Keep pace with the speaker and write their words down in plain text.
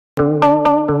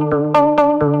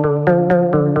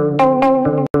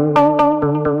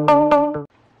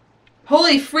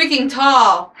freaking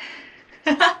tall.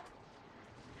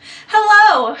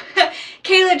 Hello!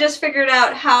 Kayla just figured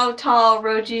out how tall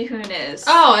Roh Ji Hoon is.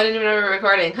 Oh, I didn't even know we were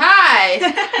recording. Hi!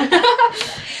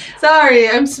 Sorry,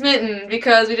 I'm smitten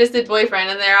because we just did boyfriend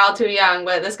and they're all too young,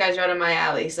 but this guy's right in my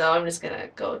alley, so I'm just gonna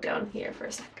go down here for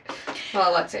a second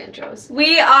while Alexa intros.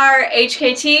 We are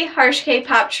HKT, Harsh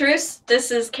K-Pop Truce.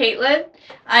 This is Caitlin.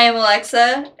 I am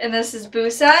Alexa, and this is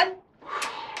Busan.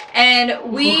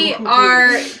 And we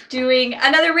are doing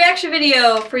another reaction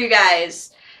video for you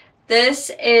guys.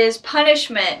 This is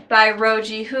Punishment by Roh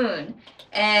Ji Hoon.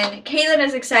 And Caitlin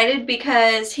is excited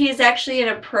because he is actually an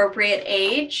appropriate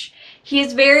age. He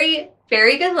is very,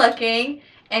 very good looking,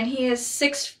 and he is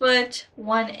 6'1".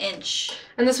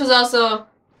 And this was also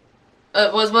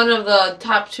was one of the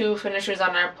top 2 finishers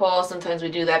on our poll. Sometimes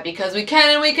we do that because we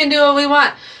can and we can do what we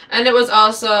want. And it was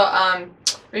also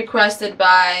requested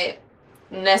by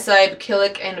Nesaib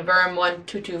Killick and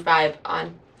Verm1225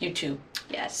 on YouTube.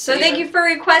 Yes. So thank you for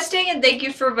requesting and thank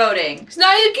you for voting. So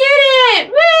now you get it!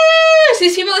 Woo!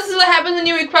 See, people, this is what happens when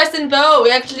you request and vote.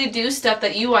 We actually do stuff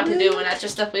that you want to do and not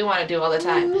just stuff we want to do all the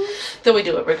time. Though we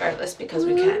do it regardless because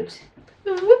we can.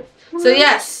 So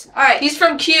yes, alright. He's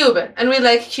from Cube, and we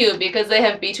like Cube because they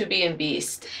have B2B and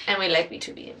Beast, and we like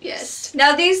B2B and Beast. Yes.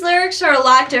 Now these lyrics are a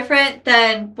lot different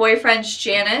than Boyfriend's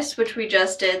Janice, which we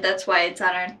just did. That's why it's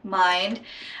on our mind.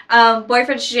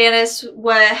 Boyfriend's Janice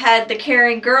had the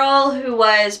caring girl who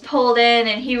was pulled in,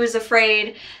 and he was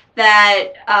afraid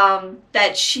that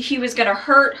he was gonna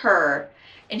hurt her,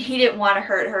 and he didn't want to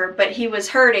hurt her, but he was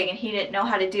hurting, and he didn't know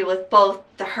how to deal with both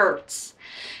the hurts.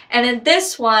 And in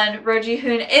this one, Roh Ji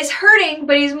Hoon is hurting,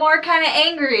 but he's more kind of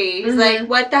angry. He's like,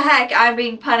 what the heck? I'm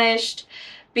being punished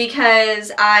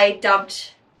because I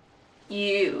dumped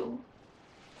you.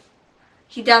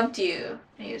 He dumped you.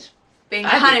 And he's being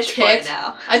punished for it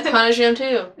now. I'd punish him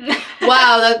too.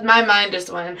 Wow, my mind just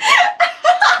went.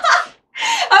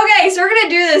 Okay, so we're going to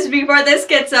do this before this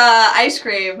gets ice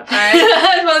cream. All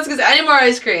right? Well, let's get any more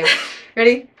ice cream.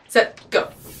 Ready, set, go.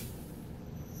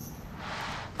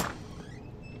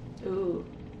 Ooh.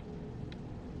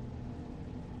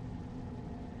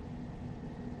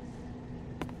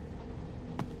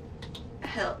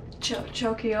 Hell,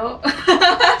 Chokyo.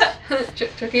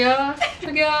 Chokyo.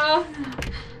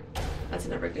 That's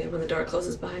never good when the door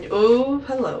closes behind you. Oh,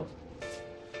 hello.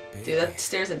 Dude, that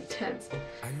stare's intense.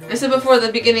 I said before,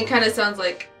 the beginning kind of sounds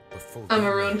like a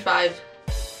Maroon 5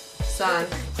 song.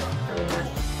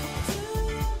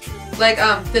 Like,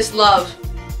 This Love.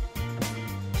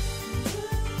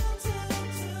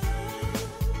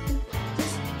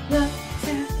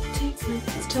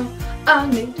 On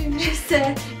me, she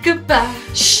said goodbye.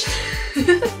 Shh.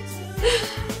 It's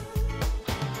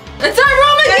our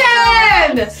room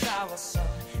again!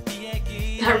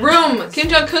 That room! Kim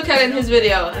Jong-kook had it in his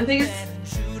video. I think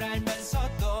it's...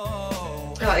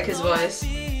 I like his voice.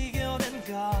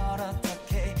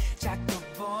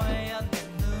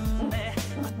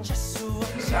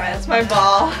 Sorry, that's my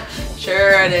ball.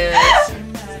 Sure it is.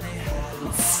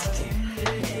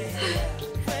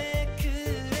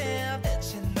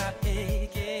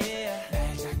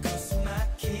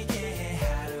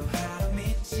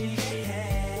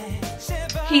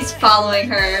 He's following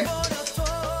her.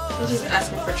 He's just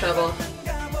asking for trouble.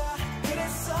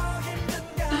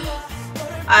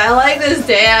 I like this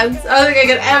dance. I don't think I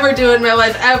could ever do it in my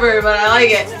life ever, but I like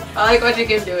it. I like watching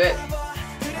him do it.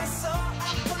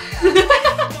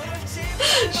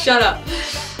 Shut up.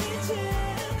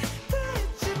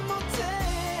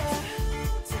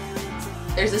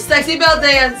 There's a sexy belt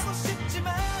dance.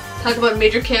 Talk about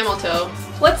major camel toe.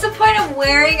 What's the point of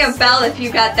wearing a belt if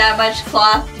you got that much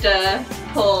cloth to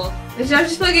pull? I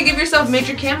just feel like you give yourself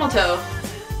major camel toe.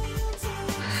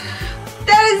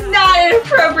 That is not an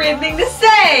appropriate thing to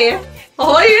say! Well,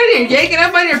 what are you doing? You're yanking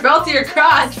up on your belt to your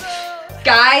crotch.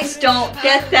 Guys don't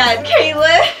get that,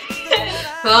 Caitlin.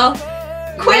 Well,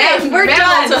 quit! We're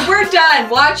done! We're done!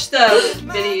 Watch the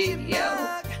video.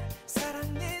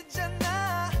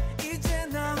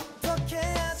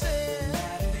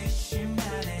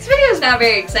 This video is not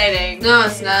very exciting. No,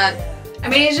 it's not. I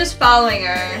mean, he's just following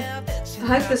her. I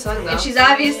like the song though. And she's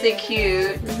obviously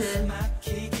cute.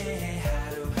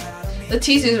 The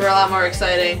teasers were a lot more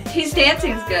exciting. His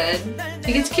dancing's good.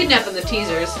 He gets kidnapped in the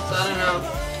teasers, so I don't know.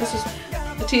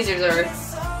 The teasers are...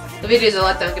 The videos are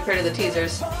let down compared to the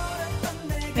teasers.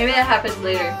 Maybe that happens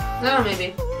later. No,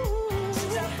 maybe.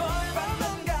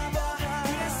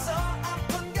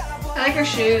 I like her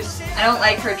shoes. I don't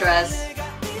like her dress.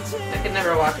 I could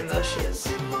never walk in those shoes.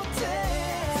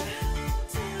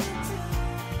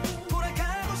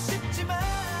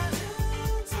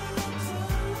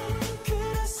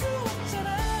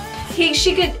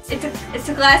 She could. It's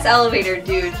a glass elevator,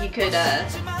 dude. She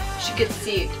could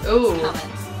see it Ooh. coming.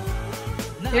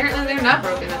 Apparently they're not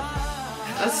broken up.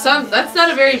 That's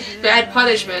not a very bad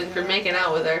punishment for making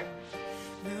out with her.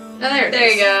 Oh, there it is. There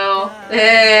you go.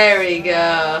 There we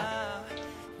go.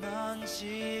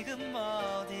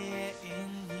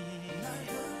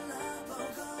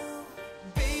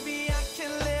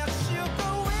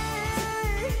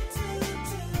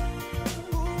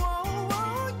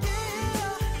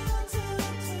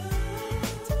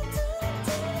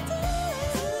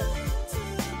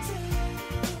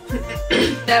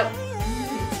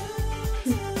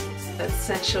 That's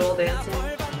sensual dancing.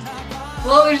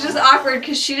 Well, it was just awkward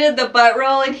because she did the butt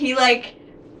roll and he like.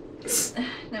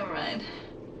 Never mind.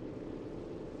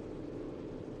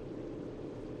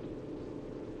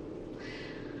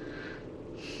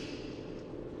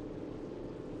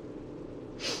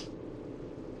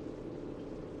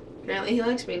 Apparently he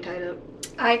likes being tied up.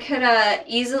 I could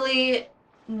easily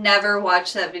never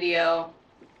watch that video.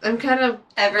 I'm kind of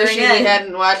Ever wishing again. we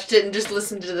hadn't watched it and just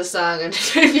listened to the song and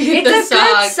reviewed It's the a song.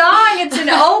 good song. It's an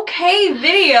okay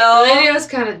video. The video's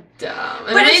kind of dumb.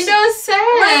 It But made it's no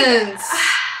sense.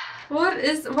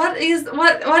 Is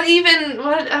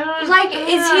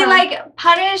he like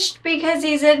punished because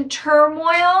he's in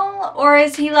turmoil, or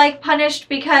is he like punished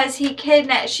because she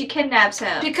kidnaps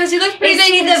him? Because he looked pretty Is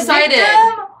he the excited.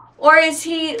 victim, or is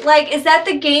he like? Is that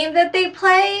the game that they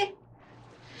play?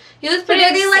 He looked But pretty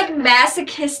are they like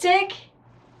masochistic?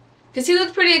 Because he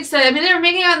looked pretty excited. I mean, they were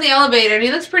making out in the elevator, and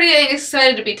he looks pretty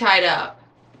excited to be tied up.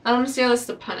 I don't understand what's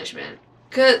the punishment.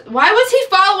 Cause why was he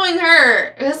following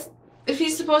her? If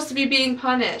he's supposed to be being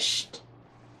punished,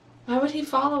 why would he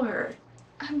follow her?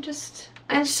 I'm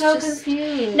so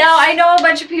confused. Now I know a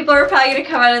bunch of people are probably gonna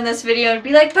come out in this video and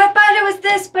be like, but it was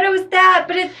this, but it was that,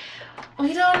 but it.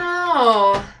 We don't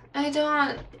know.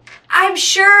 I'm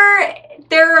sure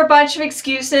there are a bunch of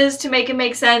excuses to make it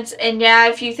make sense, and yeah,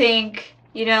 if you think,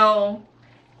 a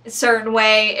certain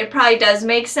way, it probably does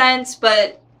make sense,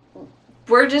 but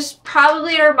we're just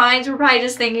probably in our minds, we're probably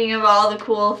just thinking of all the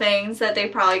cool things that they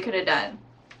probably could have done.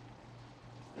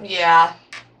 Yeah.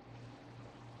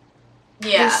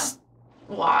 Yeah.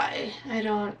 Why? I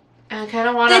kind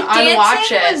of want to unwatch it.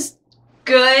 The dancing was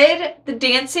good. The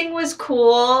dancing was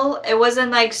cool. It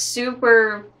wasn't like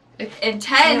super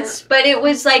intense, but it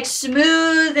was like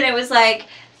smooth, and it was like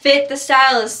fit the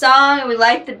style of the song, and we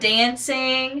liked the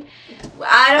dancing.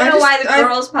 I don't know why the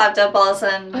girls popped up all of a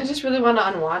sudden. I just really want to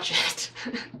unwatch it.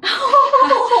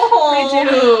 I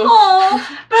do.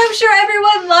 Oh, but I'm sure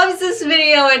everyone loves this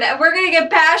video, and we're gonna get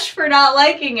bashed for not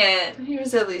liking it. He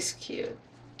was at least cute.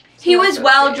 He was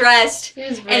well dressed. He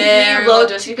was and very he well looked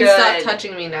dressed. You good. can stop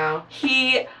touching me now.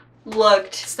 He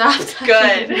looked Stop touching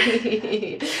good.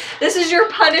 me. This is your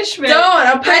punishment. Don't.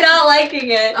 I'll for pet not liking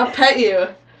it. I'll pet you.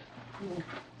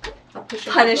 I'll push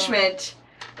you. Punishment.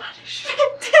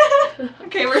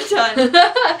 Okay, we're done.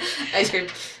 Ice cream.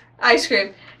 Ice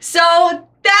cream. So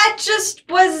that just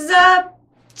was Nah,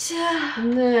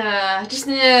 just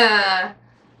nah.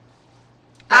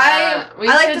 I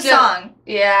like the song.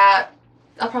 Yeah,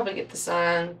 I'll probably get the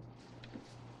song.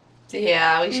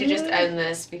 Yeah, we should just end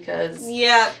this because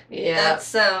Yeah. yeah,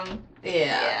 That's yeah.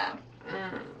 yeah.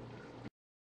 Mm.